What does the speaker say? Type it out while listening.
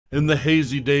In the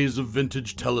hazy days of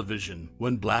vintage television,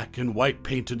 when black and white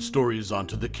painted stories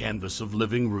onto the canvas of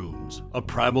living rooms, a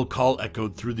primal call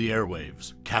echoed through the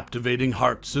airwaves, captivating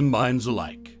hearts and minds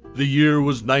alike. The year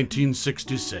was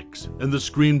 1966, and the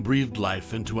screen breathed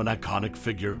life into an iconic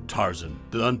figure, Tarzan,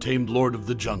 the untamed lord of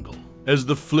the jungle. As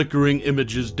the flickering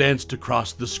images danced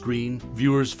across the screen,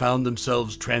 viewers found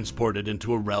themselves transported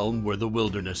into a realm where the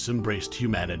wilderness embraced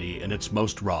humanity in its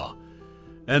most raw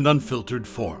and unfiltered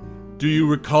form. Do you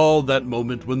recall that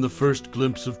moment when the first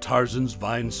glimpse of Tarzan's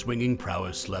vine-swinging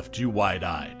prowess left you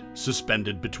wide-eyed,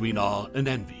 suspended between awe and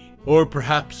envy? Or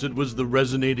perhaps it was the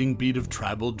resonating beat of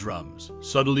tribal drums,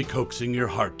 subtly coaxing your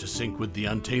heart to sync with the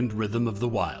untamed rhythm of the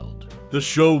wild. The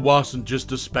show wasn't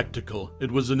just a spectacle, it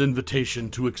was an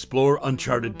invitation to explore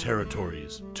uncharted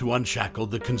territories, to unshackle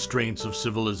the constraints of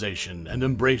civilization and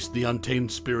embrace the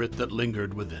untamed spirit that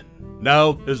lingered within.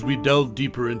 Now, as we delve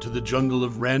deeper into the jungle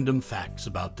of random facts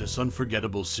about this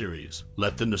unforgettable series,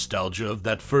 let the nostalgia of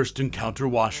that first encounter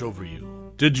wash over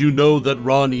you. Did you know that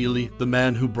Ron Ely, the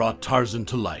man who brought Tarzan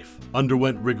to life,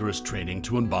 underwent rigorous training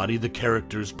to embody the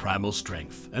character's primal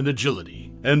strength and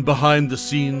agility? And behind the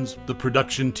scenes, the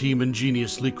production team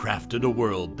ingeniously crafted a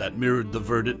world that mirrored the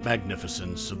verdant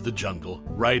magnificence of the jungle,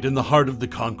 right in the heart of the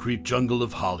concrete jungle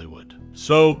of Hollywood.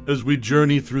 So, as we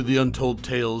journey through the untold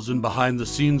tales and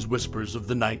behind-the-scenes whispers of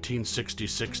the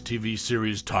 1966 TV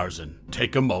series Tarzan,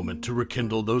 take a moment to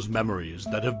rekindle those memories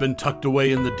that have been tucked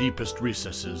away in the deepest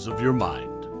recesses of your mind.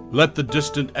 Let the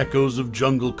distant echoes of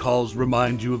jungle calls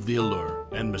remind you of the allure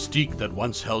and mystique that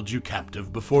once held you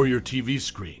captive before your TV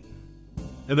screen.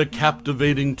 In a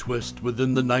captivating twist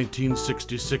within the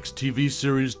 1966 TV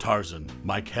series Tarzan,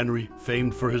 Mike Henry,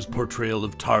 famed for his portrayal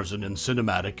of Tarzan in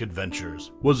cinematic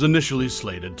adventures, was initially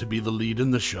slated to be the lead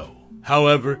in the show.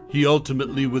 However, he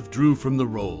ultimately withdrew from the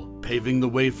role, paving the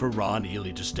way for Ron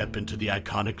Ely to step into the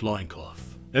iconic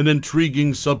loincloth. An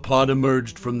intriguing subplot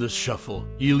emerged from this shuffle.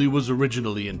 Ely was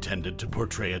originally intended to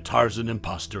portray a Tarzan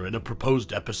imposter in a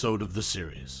proposed episode of the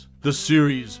series. The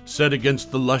series, set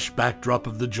against the lush backdrop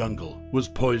of the jungle, was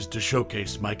poised to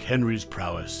showcase Mike Henry's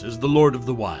prowess as the Lord of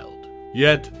the Wild.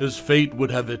 Yet, as fate would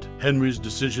have it, Henry's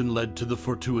decision led to the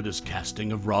fortuitous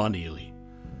casting of Ron Ely,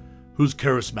 whose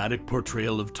charismatic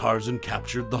portrayal of Tarzan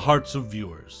captured the hearts of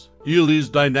viewers. Ely's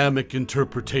dynamic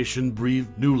interpretation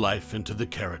breathed new life into the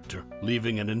character,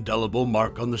 leaving an indelible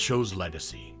mark on the show's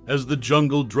legacy. As the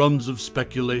jungle drums of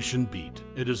speculation beat,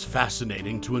 it is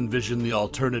fascinating to envision the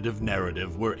alternative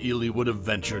narrative where Ely would have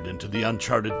ventured into the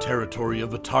uncharted territory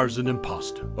of a Tarzan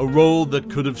imposter, a role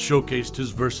that could have showcased his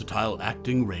versatile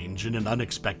acting range in an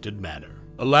unexpected manner.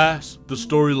 Alas, the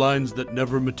storylines that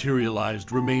never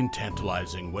materialized remain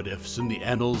tantalizing what-ifs in the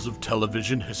annals of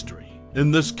television history. In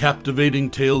this captivating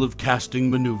tale of casting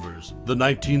maneuvers, the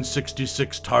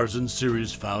 1966 Tarzan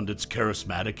series found its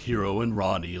charismatic hero in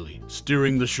Ron Ely,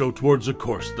 steering the show towards a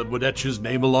course that would etch his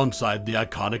name alongside the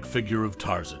iconic figure of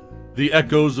Tarzan. The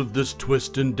echoes of this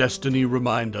twist in destiny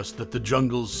remind us that the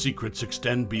jungle's secrets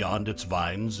extend beyond its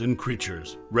vines and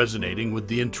creatures, resonating with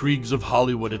the intrigues of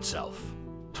Hollywood itself.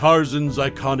 Tarzan's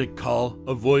iconic call,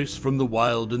 a voice from the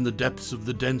wild in the depths of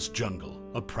the dense jungle.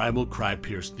 A primal cry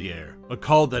pierced the air, a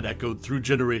call that echoed through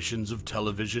generations of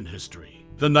television history.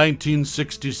 The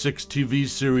 1966 TV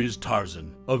series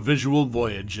Tarzan, a visual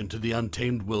voyage into the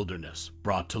untamed wilderness,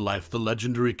 brought to life the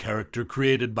legendary character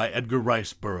created by Edgar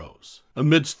Rice Burroughs.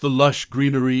 Amidst the lush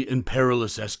greenery and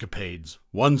perilous escapades,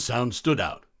 one sound stood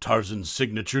out, Tarzan's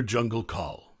signature jungle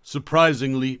call.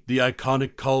 Surprisingly, the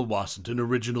iconic call wasn't an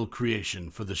original creation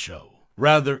for the show.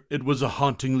 Rather, it was a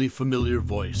hauntingly familiar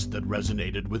voice that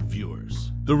resonated with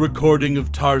viewers. The recording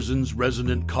of Tarzan's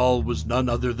resonant call was none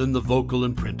other than the vocal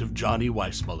imprint of Johnny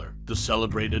Weissmuller, the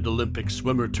celebrated Olympic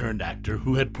swimmer-turned-actor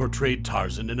who had portrayed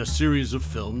Tarzan in a series of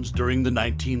films during the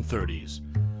 1930s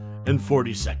and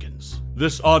 40 seconds.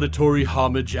 This auditory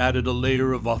homage added a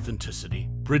layer of authenticity,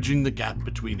 bridging the gap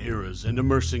between eras and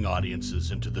immersing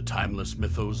audiences into the timeless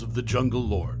mythos of the Jungle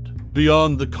Lord.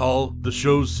 Beyond the call, the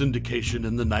show's syndication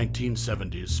in the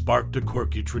 1970s sparked a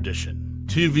quirky tradition.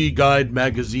 TV Guide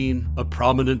magazine, a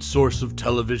prominent source of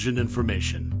television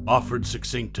information, offered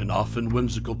succinct and often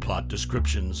whimsical plot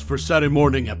descriptions for Saturday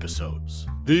morning episodes.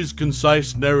 These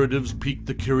concise narratives piqued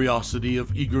the curiosity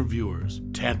of eager viewers,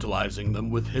 tantalizing them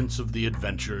with hints of the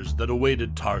adventures that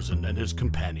awaited Tarzan and his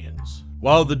companions.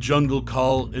 While the jungle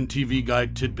call and TV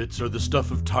Guide tidbits are the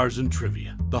stuff of Tarzan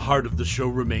trivia, the heart of the show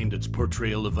remained its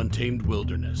portrayal of untamed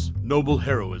wilderness, noble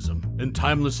heroism, and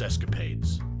timeless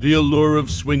escapades. The allure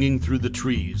of swinging through the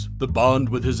trees, the bond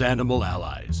with his animal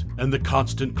allies, and the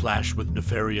constant clash with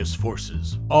nefarious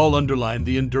forces all underline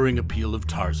the enduring appeal of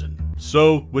Tarzan.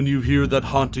 So, when you hear that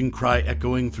haunting cry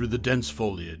echoing through the dense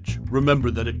foliage,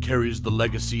 remember that it carries the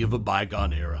legacy of a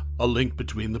bygone era, a link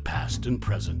between the past and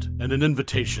present, and an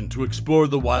invitation to explore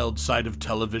the wild side of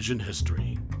television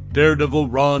history. Daredevil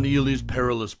Ron Ely's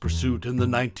perilous pursuit in the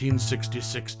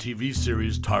 1966 TV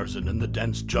series Tarzan in the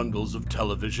dense jungles of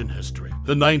television history.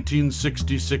 The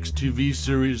 1966 TV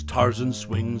series Tarzan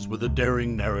swings with a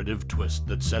daring narrative twist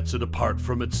that sets it apart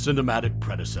from its cinematic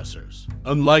predecessors.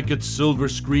 Unlike its silver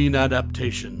screen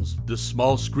adaptations, this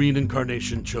small screen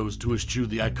incarnation chose to eschew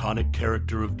the iconic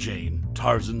character of Jane,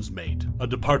 Tarzan's mate, a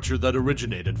departure that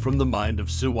originated from the mind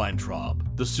of Sir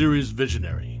Weintraub, the series'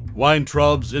 visionary.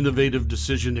 Weintraub's innovative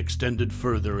decision extended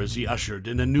further as he ushered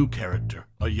in a new character,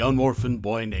 a young orphan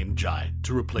boy named Jai,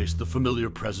 to replace the familiar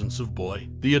presence of Boy,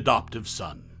 the adoptive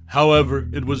son. However,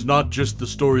 it was not just the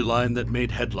storyline that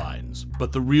made headlines,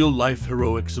 but the real-life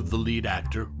heroics of the lead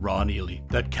actor, Ron Ely,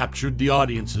 that captured the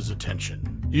audience's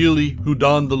attention. Ely, who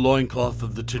donned the loincloth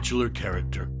of the titular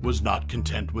character, was not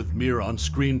content with mere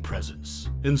on-screen presence.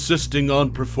 Insisting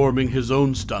on performing his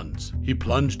own stunts, he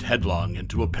plunged headlong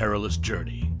into a perilous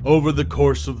journey. Over the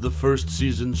course of the first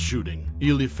season's shooting,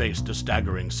 Ely faced a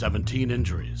staggering 17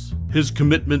 injuries. His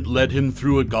commitment led him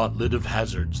through a gauntlet of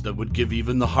hazards that would give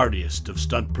even the hardiest of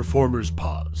stunt performers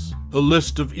pause. The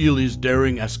list of Ely's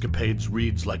daring escapades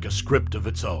reads like a script of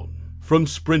its own. From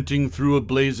sprinting through a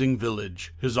blazing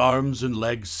village, his arms and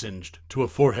legs singed, to a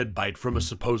forehead bite from a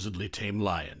supposedly tame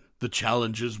lion, the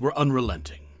challenges were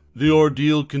unrelenting. The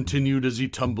ordeal continued as he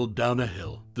tumbled down a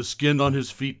hill, the skin on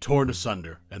his feet torn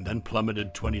asunder, and then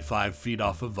plummeted 25 feet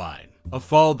off a vine, a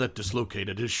fall that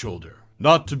dislocated his shoulder.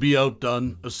 Not to be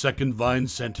outdone, a second vine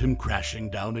sent him crashing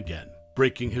down again,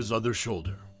 breaking his other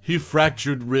shoulder. He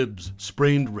fractured ribs,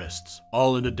 sprained wrists,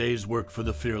 all in a day's work for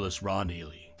the fearless Ron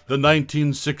Ely. The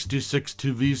 1966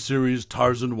 TV series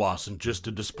Tarzan wasn't just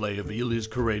a display of Ely's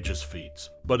courageous feats,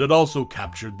 but it also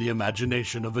captured the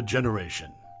imagination of a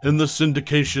generation. In the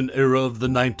syndication era of the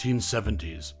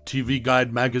 1970s, TV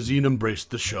Guide magazine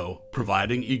embraced the show,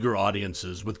 providing eager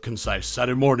audiences with concise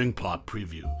Saturday morning plot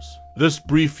previews. This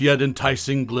brief yet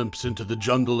enticing glimpse into the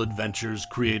jungle adventures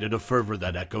created a fervor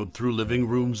that echoed through living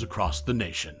rooms across the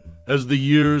nation. As the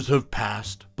years have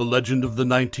passed, the legend of the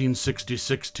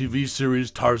 1966 TV series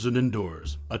Tarzan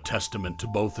endures, a testament to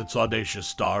both its audacious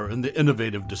star and the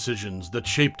innovative decisions that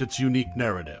shaped its unique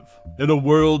narrative. In a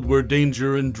world where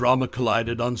danger and drama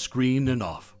collided on screen and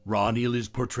off, Ron Ely's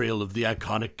portrayal of the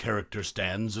iconic character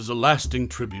stands as a lasting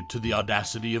tribute to the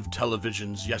audacity of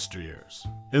television's yesteryears.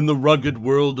 In the rugged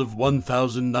world of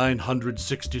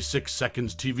 1966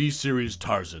 seconds TV series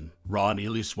Tarzan, Ron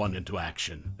Ely swung into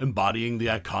action, embodying the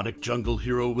iconic jungle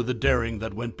hero with a daring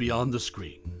that went beyond the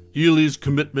screen. Ely's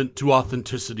commitment to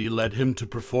authenticity led him to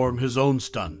perform his own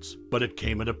stunts, but it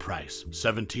came at a price: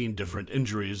 17 different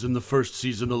injuries in the first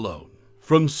season alone.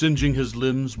 From singeing his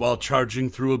limbs while charging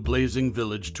through a blazing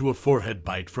village to a forehead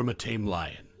bite from a tame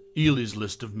lion, Ely's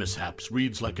list of mishaps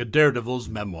reads like a daredevil's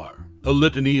memoir. A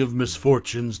litany of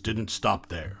misfortunes didn't stop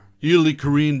there. Ely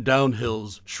careened down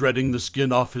hills, shredding the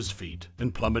skin off his feet,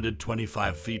 and plummeted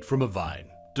 25 feet from a vine,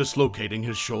 dislocating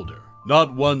his shoulder.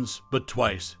 Not once, but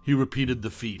twice, he repeated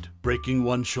the feat, breaking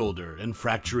one shoulder and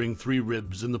fracturing 3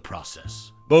 ribs in the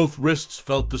process. Both wrists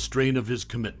felt the strain of his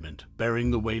commitment, bearing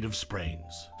the weight of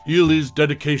sprains. Ely's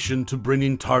dedication to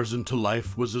bringing Tarzan to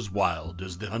life was as wild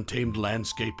as the untamed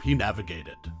landscape he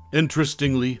navigated.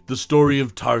 Interestingly, the story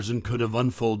of Tarzan could have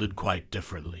unfolded quite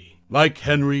differently. Like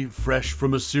Henry, fresh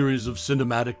from a series of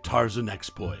cinematic Tarzan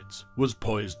exploits, was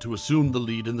poised to assume the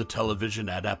lead in the television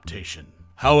adaptation.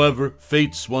 However,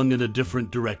 fate swung in a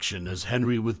different direction as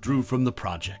Henry withdrew from the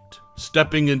project.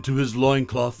 Stepping into his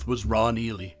loincloth was Ron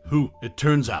Ely, who, it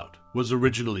turns out, was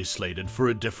originally slated for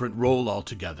a different role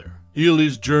altogether.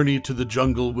 Ely's journey to the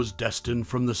jungle was destined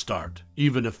from the start,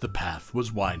 even if the path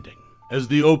was winding. As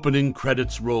the opening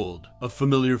credits rolled, a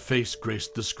familiar face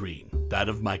graced the screen, that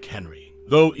of Mike Henry.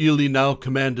 Though Ely now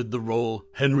commanded the role,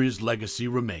 Henry's legacy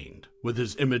remained, with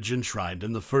his image enshrined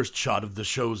in the first shot of the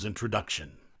show's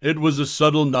introduction. It was a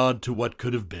subtle nod to what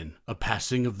could have been, a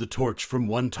passing of the torch from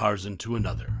one Tarzan to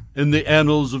another. In the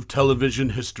annals of television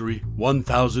history,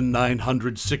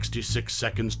 1966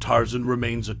 seconds Tarzan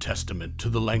remains a testament to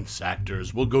the lengths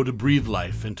actors will go to breathe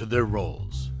life into their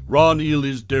roles. Ron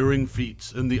Ely's daring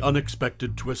feats and the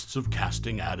unexpected twists of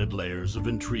casting added layers of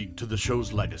intrigue to the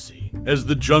show's legacy. As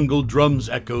the jungle drums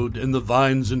echoed and the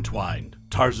vines entwined,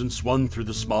 Tarzan swung through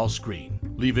the small screen,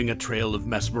 leaving a trail of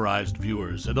mesmerized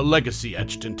viewers and a legacy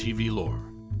etched in TV lore.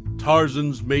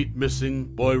 Tarzan's mate missing,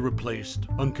 boy replaced,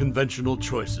 unconventional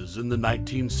choices in the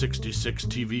 1966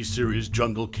 TV series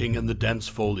Jungle King and the dense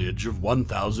foliage of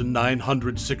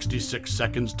 1,966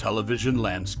 seconds television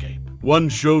landscape. One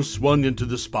show swung into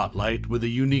the spotlight with a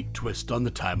unique twist on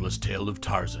the timeless tale of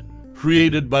Tarzan.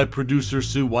 Created by producer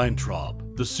Sue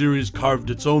Weintraub, the series carved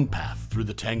its own path through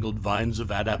the tangled vines of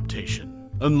adaptation.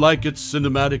 Unlike its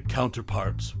cinematic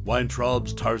counterparts,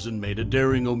 Weintraub's Tarzan made a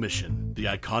daring omission, the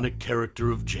iconic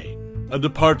character of Jane. A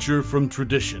departure from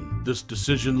tradition, this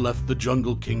decision left the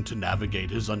Jungle King to navigate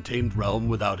his untamed realm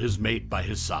without his mate by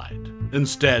his side.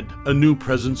 Instead, a new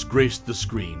presence graced the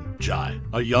screen, Jai,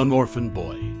 a young orphan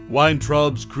boy.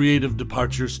 Weintraub's creative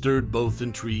departure stirred both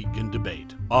intrigue and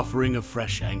debate, offering a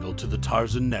fresh angle to the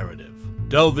Tarzan narrative.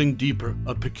 Delving deeper,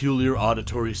 a peculiar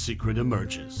auditory secret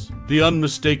emerges. The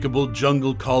unmistakable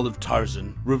jungle call of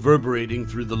Tarzan, reverberating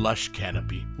through the lush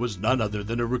canopy, was none other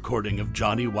than a recording of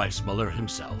Johnny Weissmuller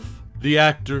himself. The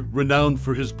actor, renowned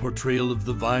for his portrayal of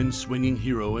the vine-swinging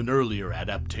hero in earlier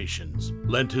adaptations,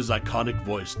 lent his iconic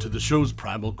voice to the show's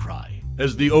primal cry.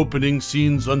 As the opening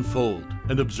scenes unfold,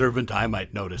 an observant eye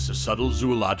might notice a subtle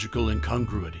zoological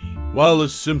incongruity. While a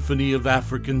symphony of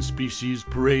African species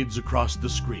parades across the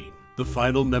screen, the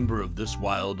final member of this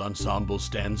wild ensemble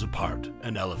stands apart,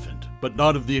 an elephant, but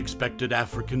not of the expected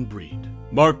African breed.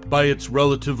 Marked by its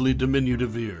relatively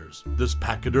diminutive ears, this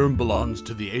pachyderm belongs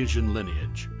to the Asian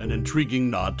lineage, an intriguing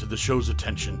nod to the show's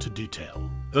attention to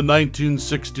detail. The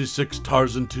 1966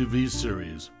 Tarzan TV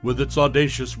series, with its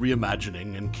audacious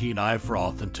reimagining and keen eye for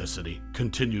authenticity,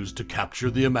 continues to capture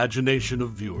the imagination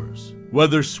of viewers.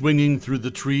 Whether swinging through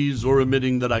the trees or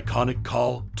emitting that iconic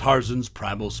call, Tarzan's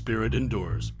primal spirit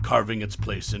endures, carving its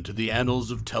place into the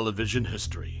annals of television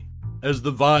history. As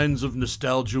the vines of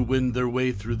nostalgia wind their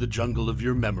way through the jungle of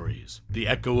your memories, the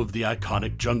echo of the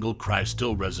iconic jungle cry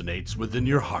still resonates within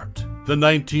your heart. The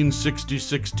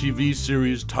 1966 TV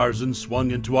series Tarzan swung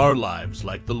into our lives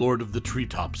like the Lord of the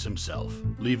Treetops himself,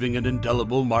 leaving an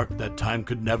indelible mark that time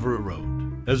could never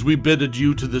erode. As we bid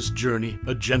adieu to this journey,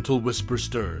 a gentle whisper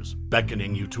stirs,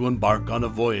 beckoning you to embark on a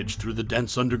voyage through the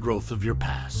dense undergrowth of your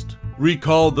past.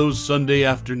 Recall those Sunday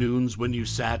afternoons when you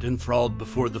sat enthralled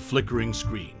before the flickering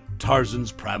screen,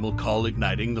 Tarzan's primal call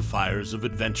igniting the fires of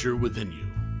adventure within you.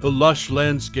 The lush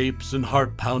landscapes and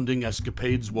heart-pounding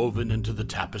escapades woven into the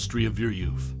tapestry of your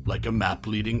youth, like a map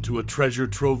leading to a treasure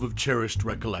trove of cherished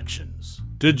recollections.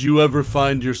 Did you ever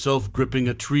find yourself gripping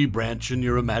a tree branch in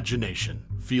your imagination,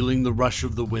 feeling the rush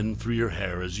of the wind through your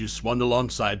hair as you swung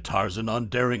alongside Tarzan on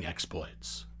daring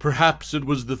exploits? Perhaps it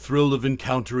was the thrill of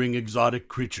encountering exotic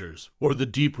creatures, or the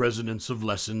deep resonance of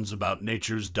lessons about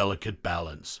nature's delicate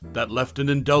balance, that left an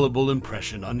indelible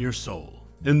impression on your soul.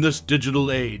 In this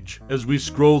digital age, as we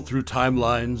scroll through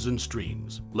timelines and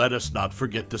streams, let us not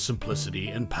forget the simplicity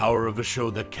and power of a show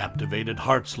that captivated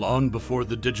hearts long before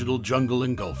the digital jungle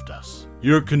engulfed us.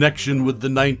 Your connection with the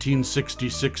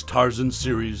 1966 Tarzan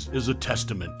series is a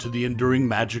testament to the enduring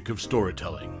magic of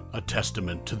storytelling, a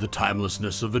testament to the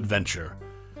timelessness of adventure,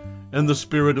 and the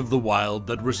spirit of the wild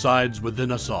that resides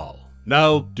within us all.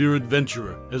 Now, dear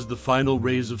adventurer, as the final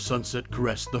rays of sunset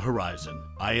caress the horizon,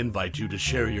 I invite you to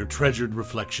share your treasured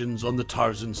reflections on the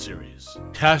Tarzan series.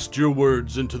 Cast your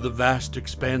words into the vast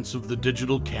expanse of the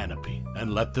digital canopy,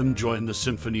 and let them join the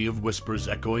symphony of whispers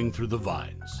echoing through the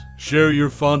vines. Share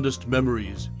your fondest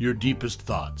memories, your deepest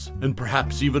thoughts, and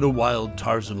perhaps even a wild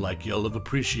Tarzan-like yell of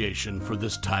appreciation for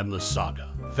this timeless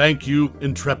saga. Thank you,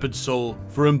 intrepid soul,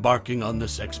 for embarking on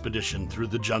this expedition through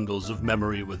the jungles of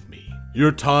memory with me.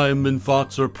 Your time and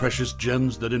thoughts are precious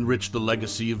gems that enrich the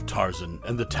legacy of Tarzan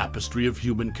and the tapestry of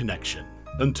human connection.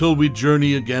 Until we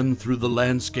journey again through the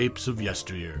landscapes of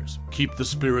yesteryears, keep the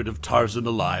spirit of Tarzan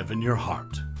alive in your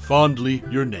heart. Fondly,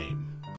 your name.